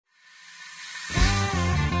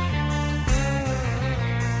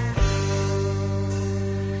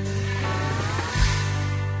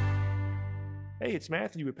Hey, it's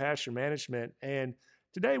Matthew with Pasture Management, and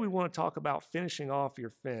today we want to talk about finishing off your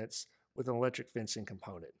fence with an electric fencing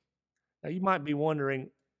component. Now, you might be wondering,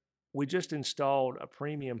 we just installed a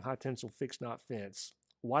premium high tensile fixed knot fence.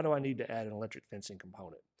 Why do I need to add an electric fencing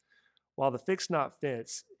component? While the fixed knot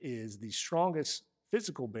fence is the strongest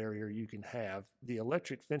physical barrier you can have, the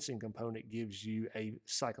electric fencing component gives you a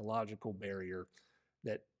psychological barrier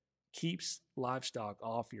that keeps livestock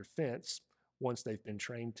off your fence once they've been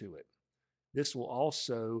trained to it. This will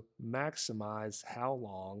also maximize how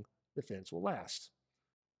long the fence will last.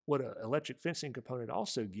 What an electric fencing component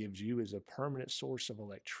also gives you is a permanent source of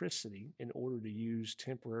electricity in order to use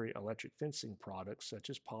temporary electric fencing products such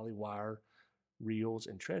as polywire, reels,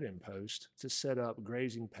 and tread-in posts to set up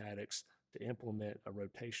grazing paddocks to implement a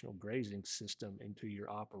rotational grazing system into your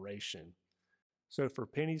operation. So for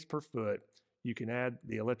pennies per foot, you can add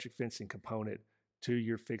the electric fencing component to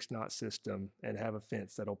your fixed knot system and have a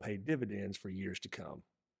fence that'll pay dividends for years to come.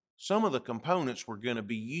 Some of the components we're going to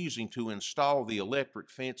be using to install the electric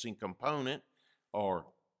fencing component are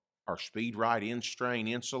our Speed Right in-strain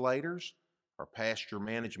insulators, our Pasture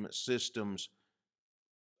Management Systems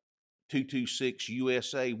 226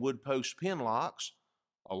 USA wood post pin locks,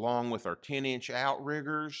 along with our 10-inch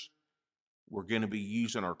outriggers. We're going to be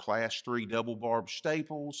using our Class 3 double barb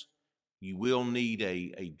staples. You will need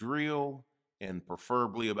a drill, and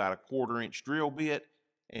preferably about a 1/4-inch drill bit,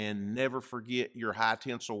 and never forget your high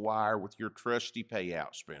tensile wire with your trusty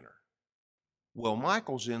payout spinner. Well,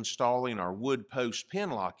 Michael's installing our wood post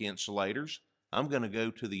pin lock insulators. I'm going to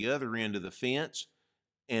go to the other end of the fence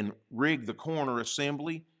and rig the corner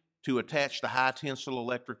assembly to attach the high tensile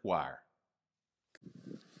electric wire.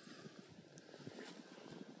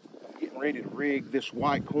 Getting ready to rig this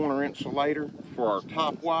white corner insulator for our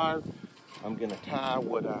top wire. I'm going to tie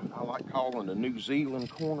what I like calling a New Zealand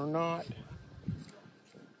corner knot.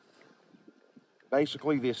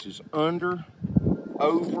 Basically, this is under,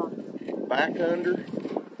 over, back under.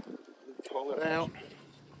 Pull it out,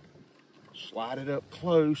 slide it up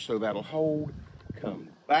close so that'll hold. Come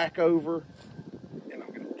back over, and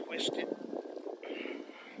I'm going to twist it.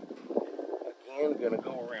 Again, going to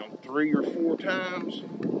go around 3 or 4 times.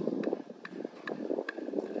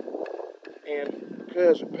 And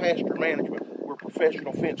because of pasture management, we're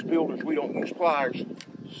professional fence builders, we don't use pliers.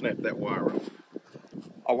 Snap that wire off.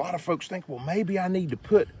 A lot of folks think, well, maybe I need to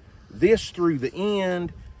put this through the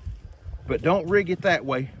end, but don't rig it that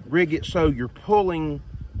way. Rig it so you're pulling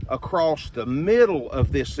across the middle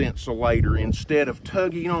of this insulator instead of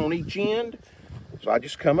tugging on each end. So I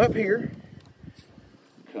just come up here,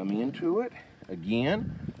 come into it.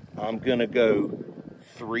 Again, I'm gonna go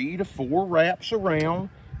 3 to 4 wraps around.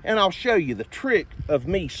 And I'll show you the trick of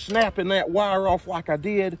me snapping that wire off like I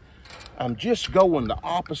did. I'm just going the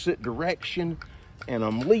opposite direction, and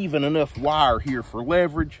I'm leaving enough wire here for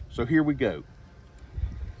leverage. So here we go.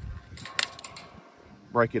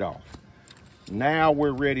 Break it off. Now we're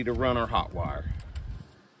ready to run our hot wire.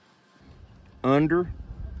 Under,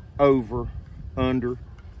 over, under,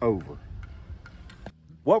 over.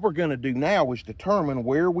 What we're going to do now is determine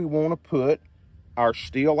where we want to put our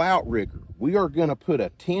steel outrigger. We are going to put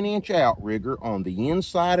a 10-inch outrigger on the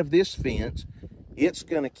inside of this fence. It's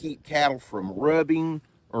going to keep cattle from rubbing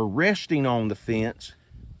or resting on the fence.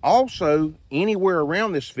 Also, anywhere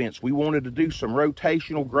around this fence, we wanted to do some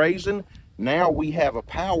rotational grazing. Now we have a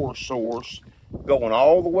power source going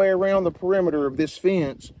all the way around the perimeter of this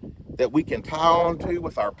fence that we can tie onto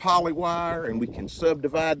with our poly wire, and we can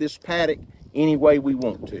subdivide this paddock any way we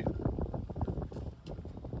want to.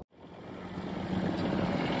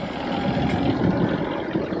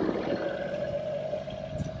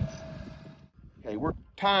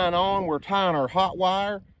 We're tying our hot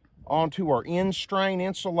wire onto our in-strain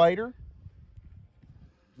insulator.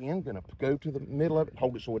 Again, gonna go to the middle of it,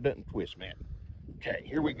 hold it so it doesn't twist, man. Okay,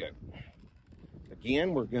 here we go.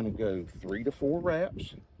 Again, we're gonna go 3 to 4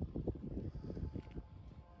 wraps.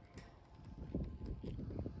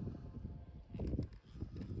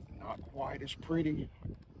 Not quite as pretty.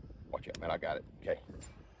 Watch out, man, I got it. Okay,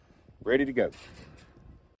 ready to go.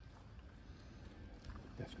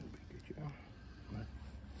 That's gonna be a good job.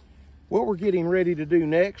 What we're getting ready to do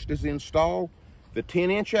next is install the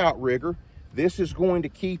 10-inch outrigger. This is going to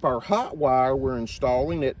keep our hot wire we're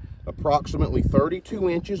installing at approximately 32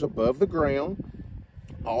 inches above the ground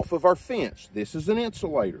off of our fence. This is an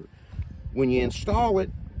insulator. When you install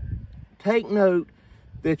it, take note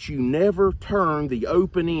that you never turn the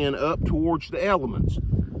open end up towards the elements.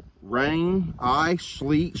 Rain, ice,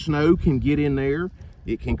 sleet, snow can get in there.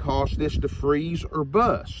 It can cause this to freeze or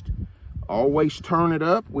bust. Always turn it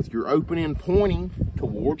up with your open end pointing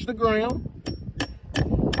towards the ground.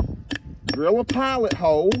 drill a pilot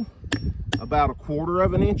hole about 1/4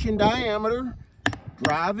 of an inch in diameter,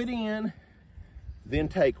 drive it in, then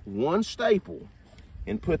take one staple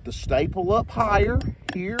and put the staple up higher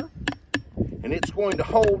here, and it's going to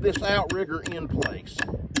hold this outrigger in place.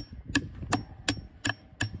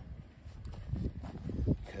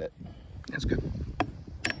 Cut. That's good.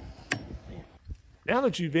 Now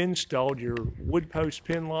that you've installed your wood post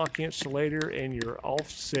pin lock insulator and your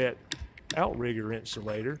offset outrigger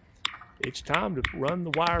insulator, it's time to run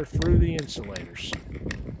the wire through the insulators.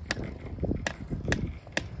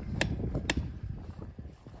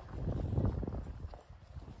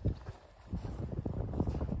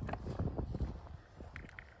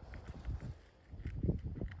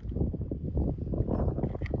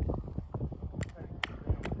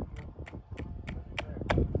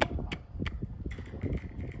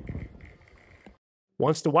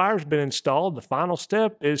 Once the wire's been installed, the final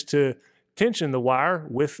step is to tension the wire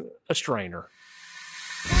with a strainer.